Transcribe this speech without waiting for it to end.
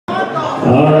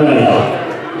All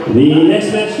right. The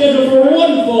next match scheduled for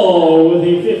one fall with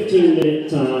a 15-minute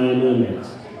time limit.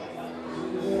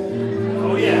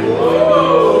 Oh, yeah.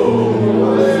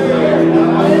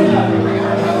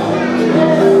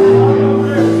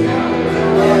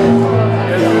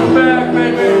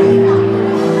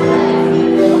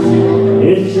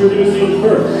 Introducing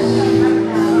first,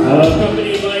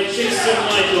 accompanied by Jason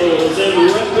Michaels and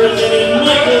representing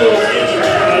Michaels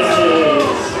Enterprises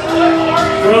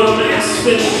from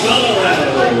Aspen,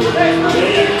 Colorado,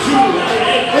 weighing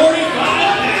 245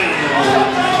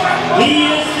 pounds. He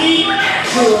is the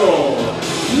natural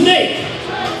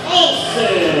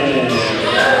Alsin.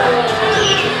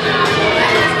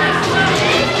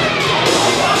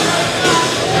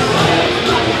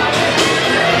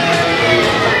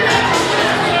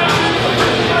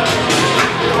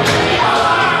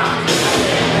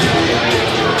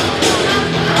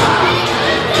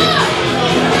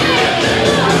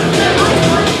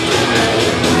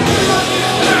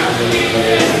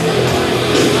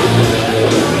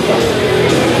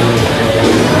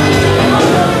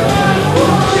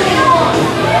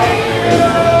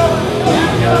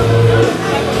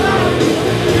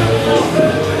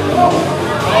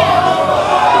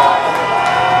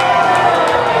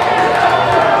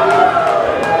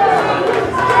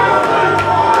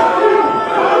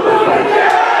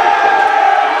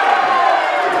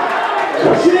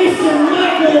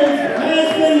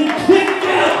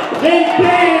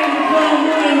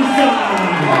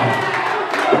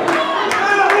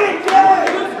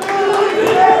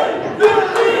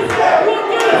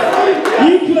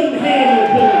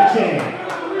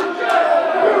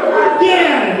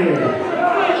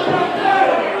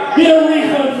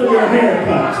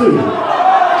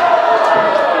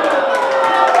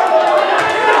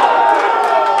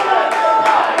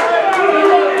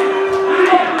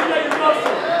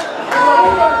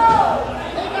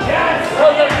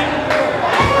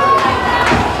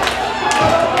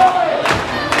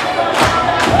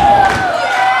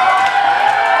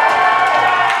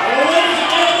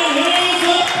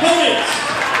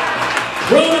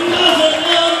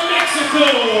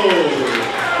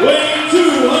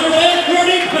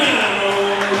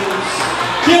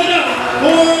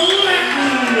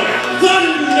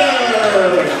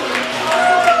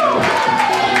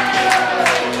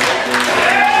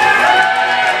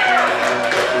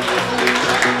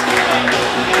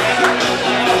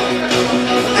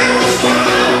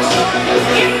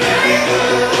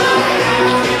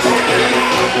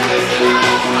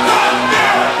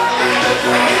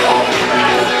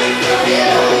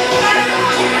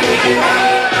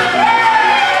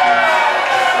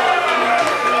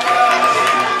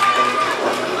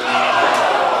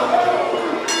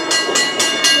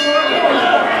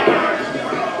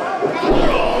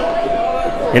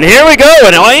 And here we go,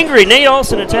 an angry Nate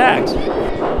Alsin attacks.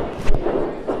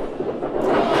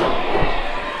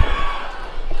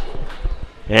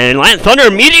 And Latin Thunder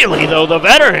immediately, though, the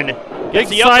veteran gets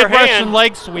the upper hand. Russian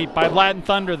leg sweep by Latin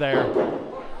Thunder there.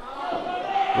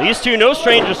 These two no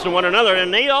strangers to one another,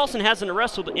 and Nate Alsin hasn't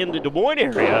wrestled in the Des Moines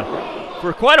area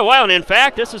for quite a while, and in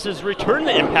fact, this is his return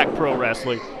to Impact Pro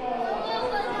Wrestling.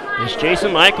 As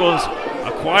Jason Michaels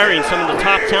acquiring some of the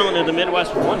top talent in the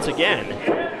Midwest once again.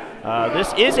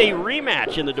 This is a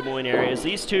rematch in the Des Moines area, as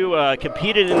these two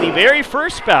competed in the very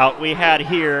first bout we had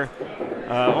here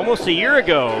almost a year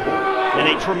ago in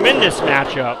a tremendous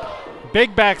matchup.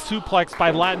 Big back suplex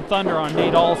by Latin Thunder on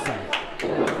Nate Alsin.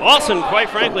 Alsin, quite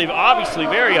frankly, obviously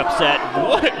very upset.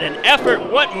 What an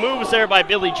effort, what moves there by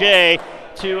Billy J.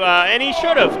 And he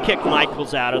should have kicked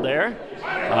Michaels out of there.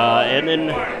 And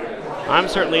then I'm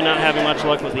certainly not having much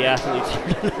luck with the athletes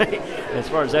here tonight as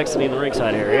far as exiting the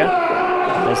ringside area.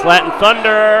 As Latin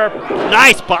Thunder,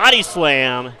 nice body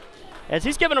slam. As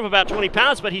he's given up about 20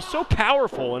 pounds, but he's so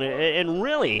powerful, and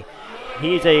really,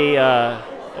 he's a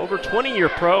over 20-year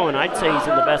pro, and I'd say he's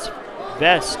in the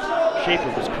best shape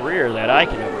of his career that I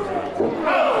can ever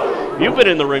remember. You've been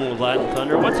in the ring with Latin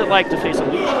Thunder. What's it like to face a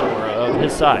luchador of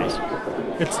his size?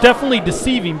 It's definitely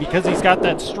deceiving because he's got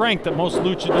that strength that most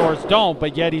luchadors don't,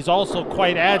 but yet he's also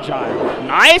quite agile.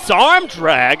 Nice arm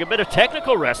drag, a bit of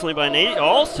technical wrestling by Nate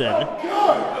Alsin.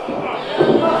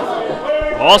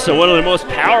 Also one of the most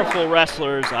powerful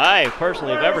wrestlers I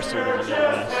personally have ever seen in the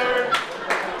Midwest.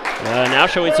 Now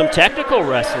showing some technical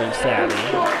wrestling savvy.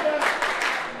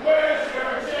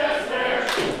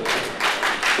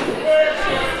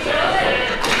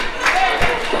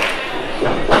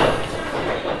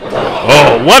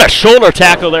 Oh, what a shoulder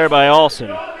tackle there by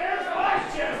Alsin.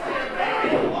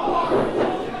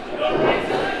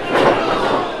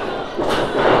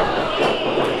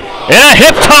 And a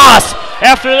hip toss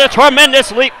after the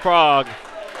tremendous leapfrog.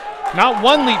 Not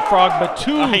one leapfrog, but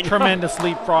two tremendous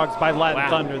leapfrogs by Latin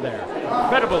Thunder there.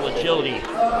 Incredible agility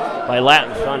by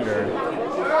Latin Thunder.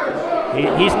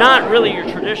 He's not really your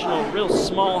traditional, real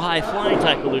small, high-flying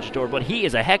type of luchador, but he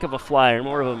is a heck of a flyer,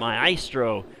 more of a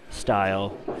maestro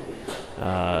style,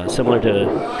 similar to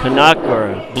Canuck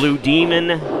or Blue Demon,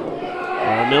 Mil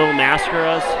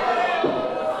Mascaras.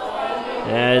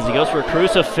 As he goes for a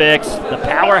crucifix, the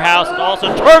powerhouse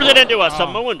also turns it into a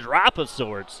Samoan drop of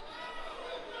sorts.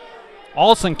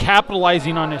 Alsin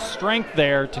capitalizing on his strength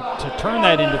there to turn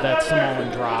that into that Samoan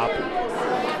drop.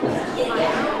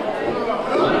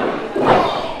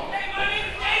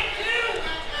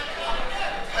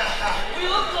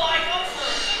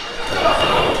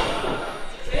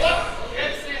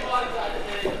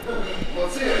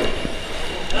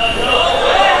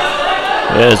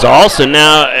 There's Alsin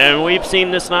now, and we've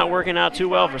seen this not working out too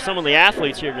well for some of the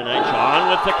athletes here tonight. John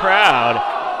with the crowd.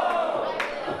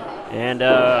 And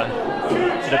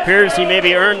it appears he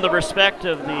maybe earned the respect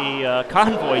of the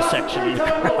convoy section in the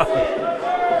crowd.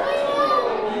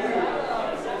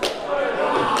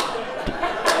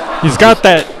 He's got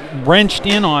that wrenched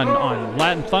in on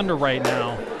Latin Thunder right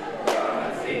now.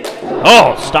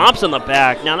 Oh, stomps in the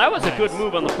back. Now, that was a good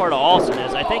move on the part of Alsin,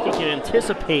 as I think he can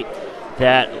anticipate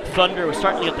that Thunder was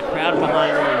starting to get the crowd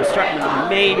behind him and was starting to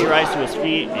maybe rise to his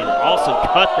feet, and Alsin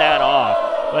cut that off.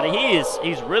 But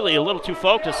he's really a little too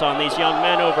focused on these young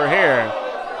men over here.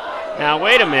 Now,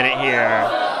 wait a minute here.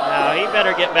 Now, he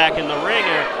better get back in the ring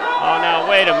here. Oh, now,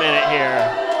 wait a minute here.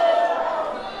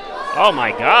 Oh,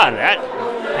 my God. That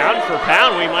pound for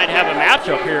pound, we might have a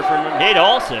matchup here from Nate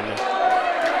Alsin.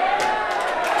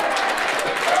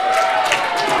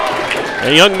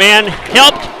 The young man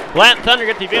helped Latin Thunder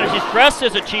get the advantage. He's dressed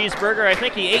as a cheeseburger. I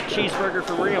think he ate cheeseburger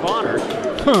from Ring of Honor.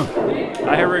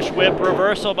 Irish whip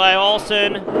reversal by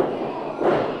Alsin.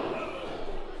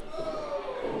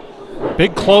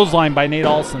 Big clothesline by Nate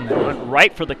Alsin there. Went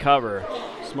right for the cover.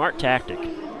 Smart tactic.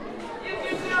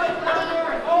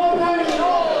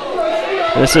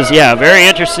 This is, very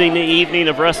interesting evening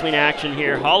of wrestling action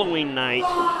here. Halloween night.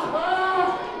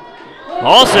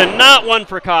 Alsin, not one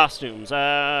for costumes.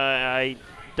 I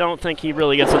don't think he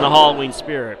really gets in the Halloween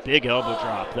spirit. Big elbow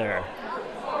drop there.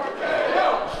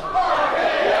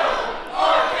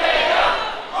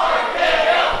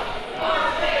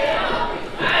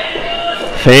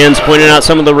 Fans pointing out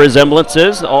some of the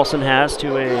resemblances Alsin has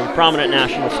to a prominent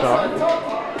national star.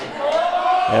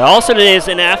 And Alsin is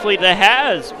an athlete that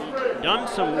has done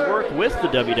some work with the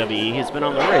WWE. He's been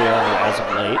on the radio as of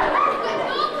late.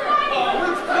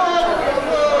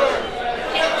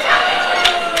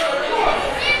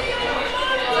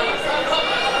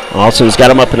 Alsin's got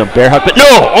him up in a bear hug, but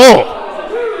no!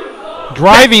 Oh!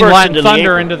 Driving Latin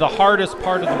Thunder into the hardest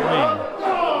part of the ring.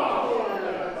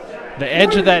 The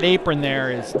edge of that apron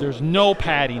there's no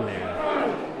padding there.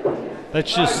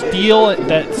 That's just steel,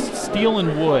 that's steel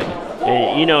and wood.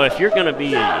 You know, if you're going to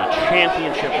be a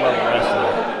championship level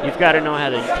wrestler, you've got to know how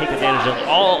to take advantage of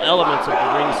all elements of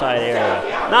the ringside area.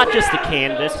 Not just the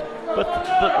canvas, but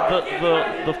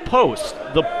the post,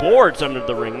 the boards under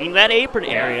the ring. I mean, that apron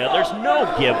area, there's no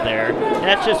give there.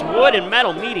 That's just wood and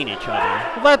metal meeting each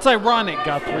other. Well, that's ironic,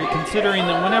 Guthrie, considering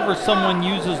that whenever someone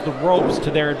uses the ropes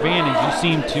to their advantage, you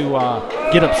seem to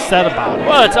get upset about it.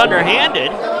 Well, it's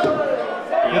underhanded.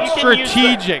 It's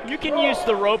strategic. You can use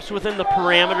the ropes within the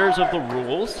parameters of the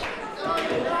rules.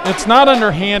 It's not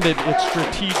underhanded, it's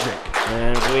strategic.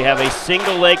 And we have a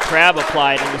single leg crab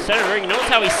applied in the center of the ring. Notice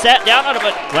how he sat down out of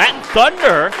a Latin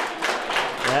Thunder.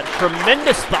 That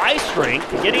tremendous thigh strength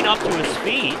getting up to his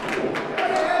feet.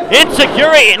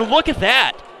 Insecurity, and look at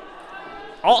that.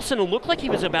 Alsin looked like he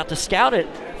was about to scout it.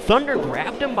 Thunder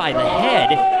grabbed him by the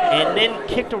head and then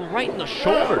kicked him right in the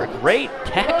shoulder. Great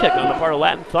tactic on the part of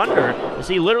Latin Thunder as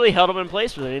he literally held him in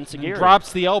place with an insecurity.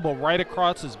 Drops the elbow right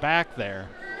across his back there.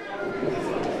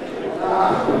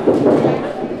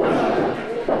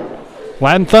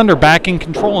 Latin Thunder back in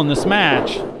control in this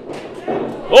match.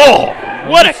 Oh,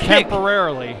 what a kick.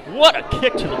 Temporarily. What a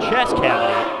kick to the chest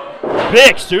cavity.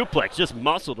 Big suplex, just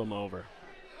muscled him over.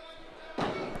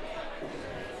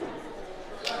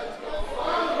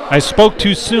 I spoke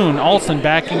too soon. Alsin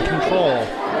back in control.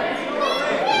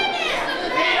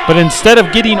 But instead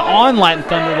of getting on Latin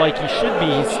Thunder like he should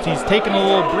be, he's taking a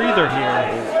little breather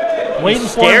here. Waiting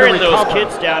for him to recover. Those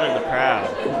kids down in the crowd.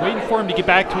 Waiting for him to get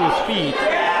back to his feet.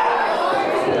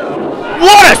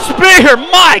 What a spear!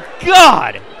 My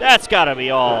God! That's got to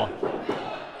be all.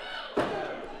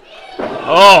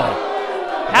 Oh.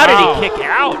 How did he kick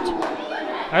out?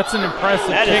 That's an impressive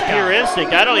That kick is pure out.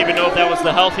 instinct. I don't even know if that was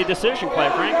the healthy decision,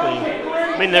 quite frankly.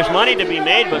 I mean, there's money to be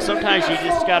made, but sometimes you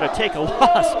just got to take a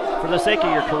loss for the sake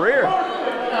of your career.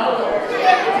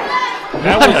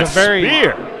 That What was a very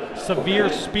spear. severe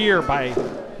spear by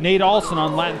Nate Alsin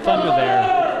on Latin Thunder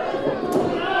there.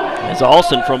 As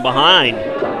Alsin from behind.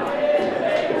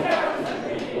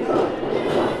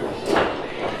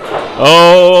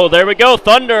 Oh, there we go.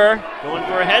 Thunder going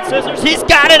for a head scissors. He's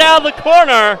got it out of the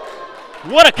corner.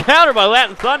 What a counter by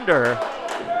Latin Thunder.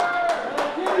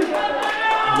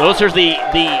 Those are the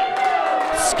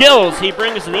skills he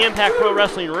brings to the Impact Pro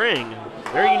Wrestling ring.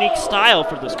 Very unique style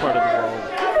for this part of the world.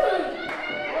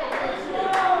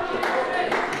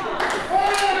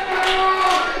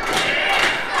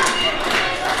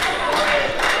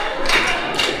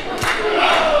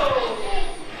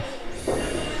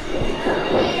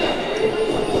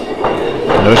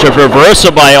 There's a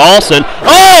reversal by Alsin.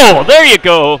 Oh, there you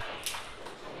go.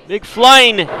 Big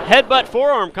flying headbutt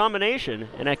forearm combination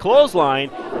and a clothesline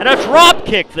and a drop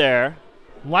kick there.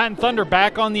 Latin Thunder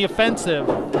back on the offensive.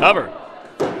 Cover.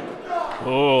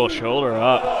 Oh, shoulder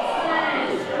up.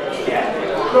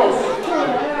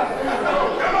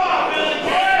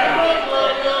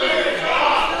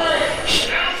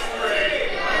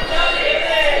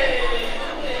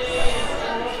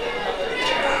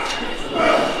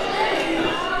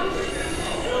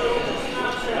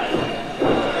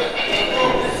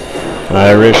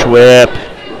 Irish whip.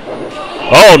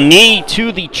 Oh, knee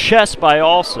to the chest by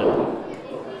Alsin.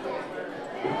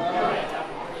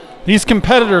 These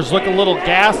competitors look a little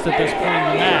gassed at this point in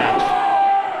the match.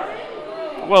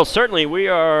 Well, certainly we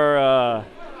are,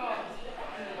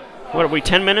 what are we,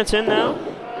 10 minutes in now?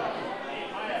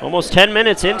 Almost 10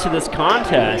 minutes into this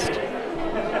contest.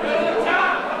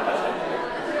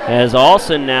 As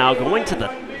Alsin now going to the,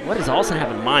 what does Alsin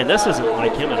have in mind? This isn't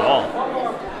like him at all.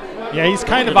 Yeah, he's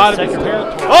kind of out of his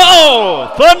territory.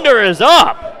 Oh, Thunder is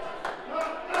up.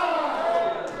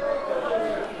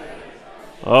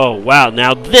 Oh, wow.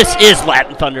 Now this is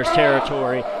Latin Thunder's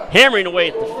territory. Hammering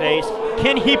away at the face.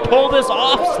 Can he pull this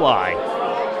off, Sly?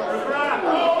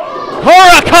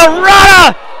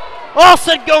 Hurricanrana!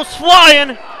 Alsin goes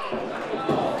flying.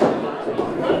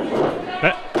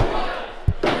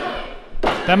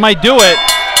 That might do it.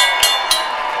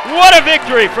 What a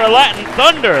victory for Latin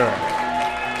Thunder.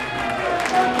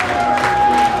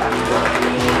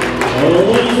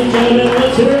 Ladies and gentlemen,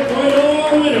 let's hear it